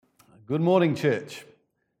Good morning, church.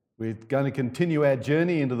 We're going to continue our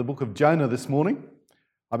journey into the book of Jonah this morning.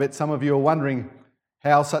 I bet some of you are wondering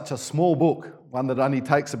how such a small book, one that only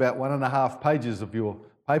takes about 1.5 pages of your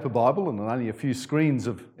paper Bible and only a few screens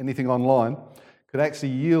of anything online, could actually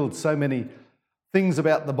yield so many things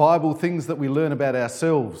about the Bible, things that we learn about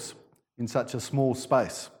ourselves in such a small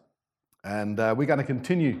space. And we're going to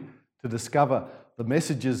continue to discover the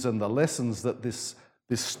messages and the lessons that this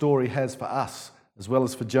story has for us, as well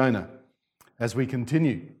as for Jonah, as we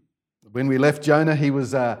continue. When we left Jonah, he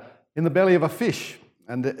was in the belly of a fish,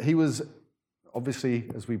 and he was obviously,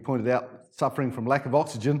 as we pointed out, suffering from lack of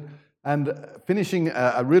oxygen and finishing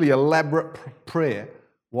a really elaborate prayer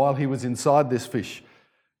while he was inside this fish,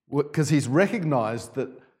 because he's recognised that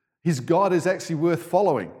his God is actually worth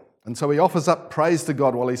following. And so he offers up praise to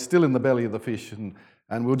God while he's still in the belly of the fish. And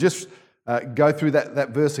we'll just go through that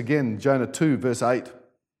verse again, Jonah 2, verse 8.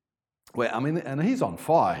 And he's on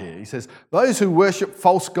fire here. He says, "Those who worship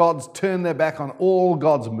false gods turn their back on all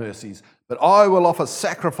God's mercies, but I will offer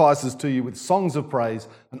sacrifices to you with songs of praise,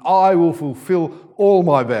 and I will fulfill all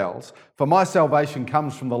my vows, for my salvation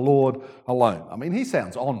comes from the Lord alone." I mean, he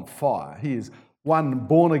sounds on fire. He is one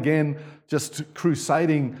born again, just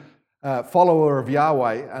crusading follower of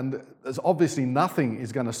Yahweh, and there's obviously nothing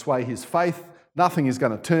is going to sway his faith. Nothing is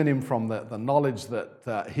going to turn him from the knowledge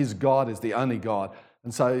that his God is the only God.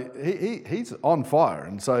 And so he's on fire.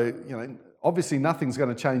 And so, obviously nothing's going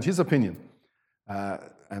to change his opinion.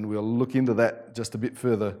 And we'll look into that just a bit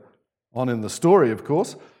further on in the story, of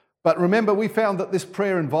course. But remember, we found that this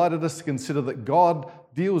prayer invited us to consider that God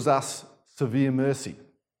deals us severe mercy.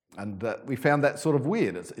 And we found that sort of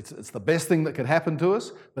weird. It's the best thing that could happen to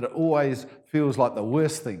us, but it always feels like the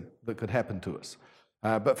worst thing that could happen to us.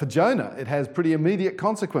 But for Jonah, it has pretty immediate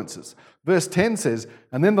consequences. Verse 10 says,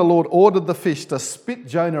 "And then the Lord ordered the fish to spit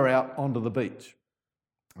Jonah out onto the beach."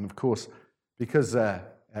 And of course, because our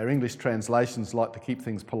English translations like to keep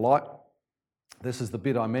things polite, this is the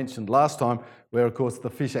bit I mentioned last time, where of course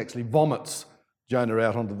the fish actually vomits Jonah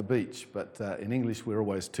out onto the beach. But in English, we're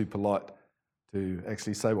always too polite to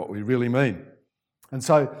actually say what we really mean. And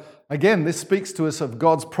so, again, this speaks to us of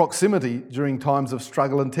God's proximity during times of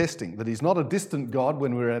struggle and testing, that he's not a distant God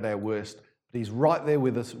when we're at our worst, but he's right there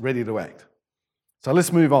with us, ready to act. So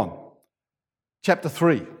let's move on. Chapter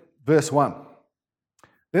 3, verse 1.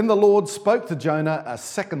 "Then the Lord spoke to Jonah a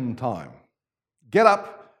second time. 'Get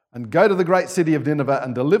up and go to the great city of Nineveh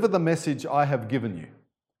and deliver the message I have given you.'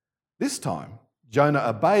 This time, Jonah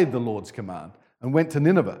obeyed the Lord's command and went to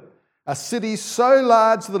Nineveh, a city so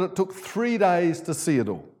large that it took 3 days to see it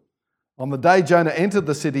all. On the day Jonah entered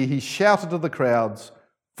the city, he shouted to the crowds,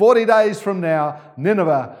 40 days from now,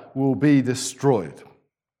 Nineveh will be destroyed."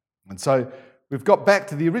 And so we've got back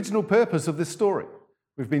to the original purpose of this story.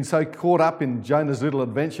 We've been so caught up in Jonah's little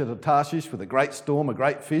adventure to Tarshish with a great storm, a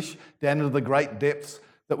great fish, down into the great depths,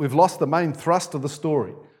 that we've lost the main thrust of the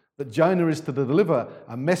story, that Jonah is to deliver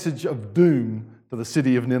a message of doom to the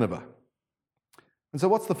city of Nineveh. And so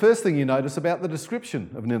what's the first thing you notice about the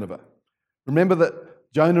description of Nineveh? Remember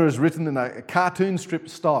that Jonah is written in a cartoon strip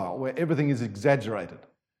style where everything is exaggerated.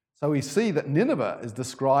 So we see that Nineveh is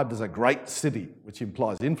described as a great city, which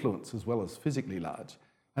implies influence as well as physically large.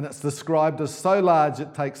 And it's described as so large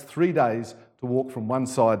it takes 3 days to walk from one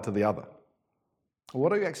side to the other. Well,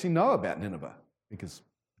 what do we actually know about Nineveh? Because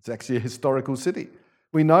it's actually a historical city.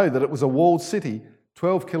 We know that it was a walled city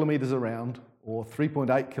 12 kilometres around or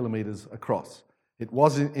 3.8 kilometres across. It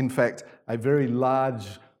was, in fact, a very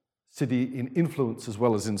large city in influence as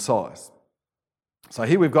well as in size. So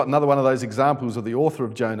here we've got another one of those examples of the author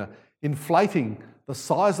of Jonah inflating the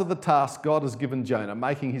size of the task God has given Jonah,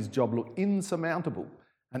 making his job look insurmountable,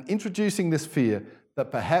 and introducing this fear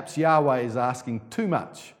that perhaps Yahweh is asking too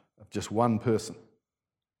much of just one person.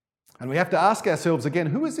 And we have to ask ourselves again,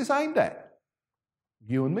 who is this aimed at?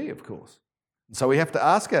 You and me, of course. And so we have to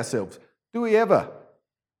ask ourselves, do we ever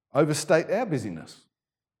overstate our busyness,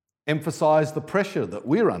 emphasise the pressure that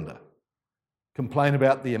we're under, complain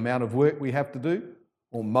about the amount of work we have to do,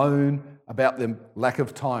 or moan about the lack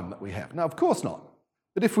of time that we have? No, of course not.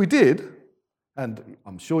 But if we did, and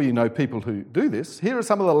I'm sure you know people who do this, here are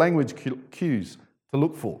some of the language cues to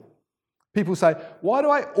look for. People say, "Why do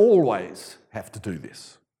I always have to do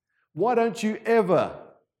this? Why don't you ever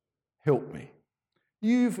help me?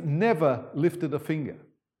 You've never lifted a finger.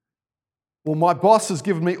 Well, my boss has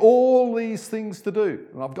given me all these things to do,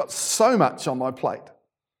 and I've got so much on my plate."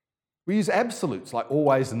 We use absolutes like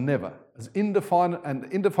always and never as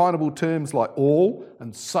indefinable terms like all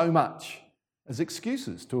and so much as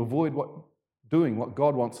excuses to avoid doing what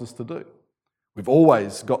God wants us to do. We've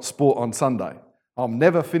always got sport on Sunday. I'm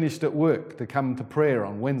never finished at work to come to prayer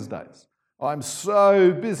on Wednesdays. I'm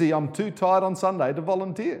so busy, I'm too tired on Sunday to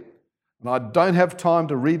volunteer. And I don't have time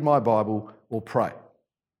to read my Bible or pray.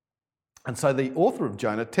 And so the author of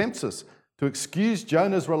Jonah tempts us to excuse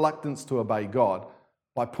Jonah's reluctance to obey God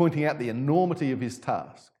by pointing out the enormity of his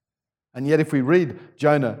task. And yet if we read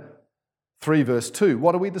Jonah 3 verse 2,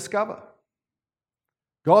 what do we discover?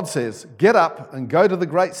 God says, "Get up and go to the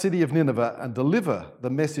great city of Nineveh and deliver the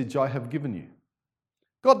message I have given you."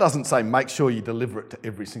 God doesn't say, make sure you deliver it to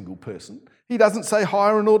every single person. He doesn't say,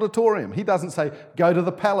 hire an auditorium. He doesn't say, go to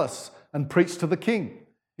the palace and preach to the king.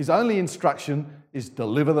 His only instruction is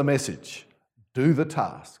deliver the message, do the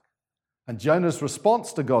task. And Jonah's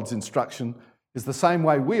response to God's instruction is the same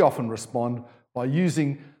way we often respond, by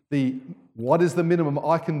using the what is the minimum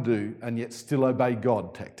I can do and yet still obey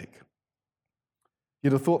God tactic.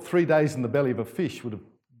 You'd have thought 3 days in the belly of a fish would have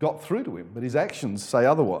got through to him, but his actions say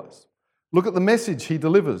otherwise. Look at the message he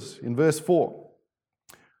delivers in verse 4.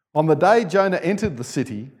 On the day Jonah entered the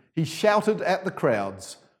city, he shouted at the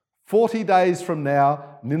crowds, 40 days from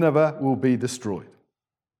now, Nineveh will be destroyed.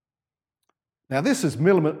 Now this is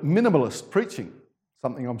minimalist preaching,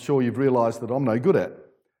 something I'm sure you've realised that I'm no good at.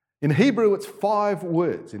 In Hebrew it's 5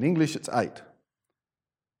 words, in English it's 8.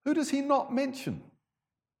 Who does he not mention?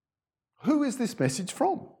 Who is this message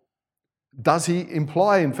from? Does he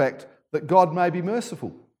imply, in fact, that God may be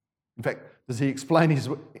merciful? In fact, does he explain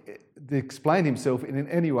himself in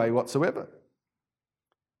any way whatsoever?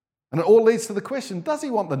 And it all leads to the question, does he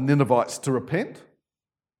want the Ninevites to repent?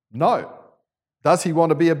 No. Does he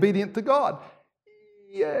want to be obedient to God?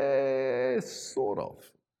 Yes, sort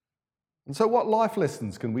of. And so what life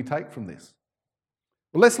lessons can we take from this?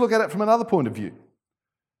 Well, let's look at it from another point of view.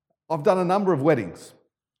 I've done a number of weddings,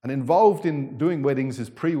 and involved in doing weddings is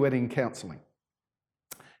pre-wedding counselling.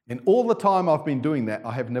 In all the time I've been doing that,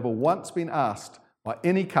 I have never once been asked by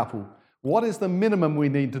any couple, what is the minimum we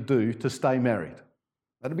need to do to stay married?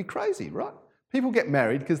 That'd be crazy, right? People get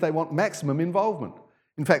married because they want maximum involvement.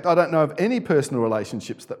 In fact, I don't know of any personal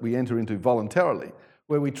relationships that we enter into voluntarily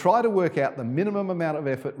where we try to work out the minimum amount of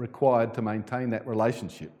effort required to maintain that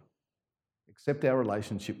relationship, except our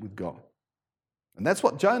relationship with God. And that's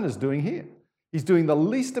what Jonah's doing here. He's doing the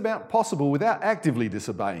least amount possible without actively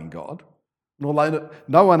disobeying God. And although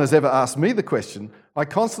no one has ever asked me the question, I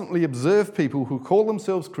constantly observe people who call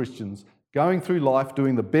themselves Christians going through life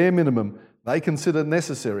doing the bare minimum they consider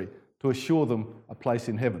necessary to assure them a place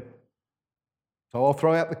in heaven. So I'll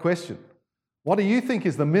throw out the question. What do you think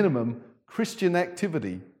is the minimum Christian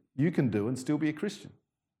activity you can do and still be a Christian?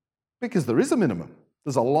 Because there is a minimum.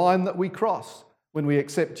 There's a line that we cross when we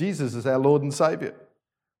accept Jesus as our Lord and Saviour.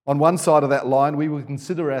 On one side of that line, we will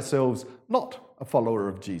consider ourselves not a follower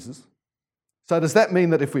of Jesus. So does that mean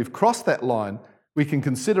that if we've crossed that line, we can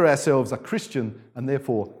consider ourselves a Christian and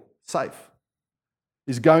therefore safe?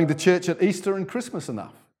 Is going to church at Easter and Christmas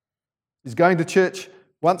enough? Is going to church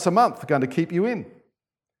once a month going to keep you in?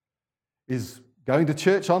 Is going to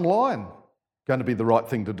church online going to be the right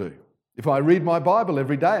thing to do? If I read my Bible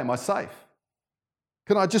every day, am I safe?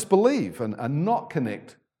 Can I just believe and not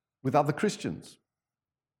connect with other Christians?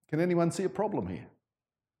 Can anyone see a problem here?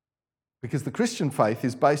 Because the Christian faith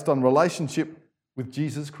is based on relationship with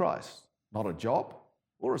Jesus Christ, not a job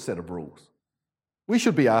or a set of rules. We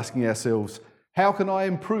should be asking ourselves, how can I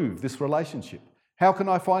improve this relationship? How can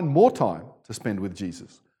I find more time to spend with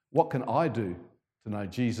Jesus? What can I do to know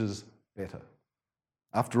Jesus better?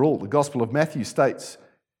 After all, the Gospel of Matthew states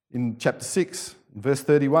in chapter 6, verse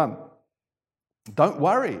 31, don't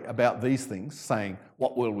worry about these things, saying,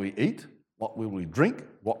 what will we eat? What will we drink?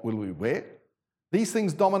 What will we wear? These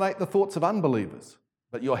things dominate the thoughts of unbelievers,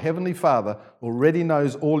 but your heavenly Father already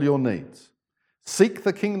knows all your needs. Seek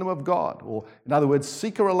the kingdom of God, or in other words,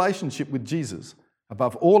 seek a relationship with Jesus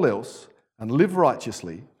above all else and live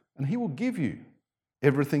righteously, and he will give you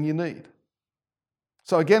everything you need.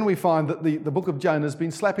 So again, we find that the book of Jonah has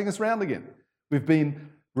been slapping us round again. We've been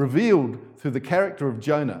revealed through the character of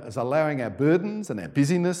Jonah as allowing our burdens and our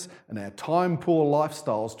busyness and our time-poor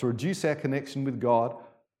lifestyles to reduce our connection with God,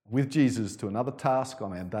 with Jesus, to another task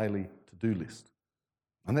on our daily to-do list.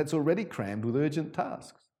 And that's already crammed with urgent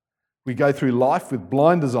tasks. We go through life with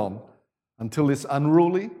blinders on until this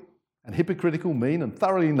unruly and hypocritical, mean and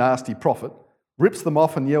thoroughly nasty prophet rips them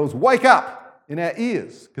off and yells, "Wake up!" in our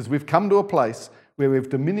ears, because we've come to a place where we've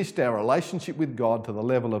diminished our relationship with God to the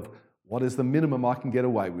level of what is the minimum I can get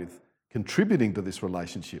away with contributing to this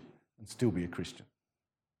relationship and still be a Christian.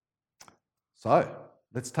 So,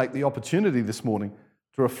 let's take the opportunity this morning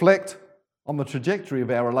to reflect on the trajectory of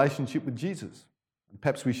our relationship with Jesus. And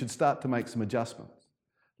perhaps we should start to make some adjustments.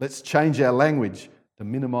 Let's change our language to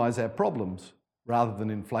minimise our problems rather than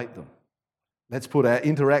inflate them. Let's put our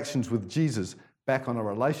interactions with Jesus back on a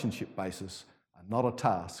relationship basis and not a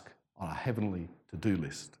task on a heavenly to-do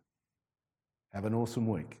list. Have an awesome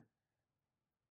week.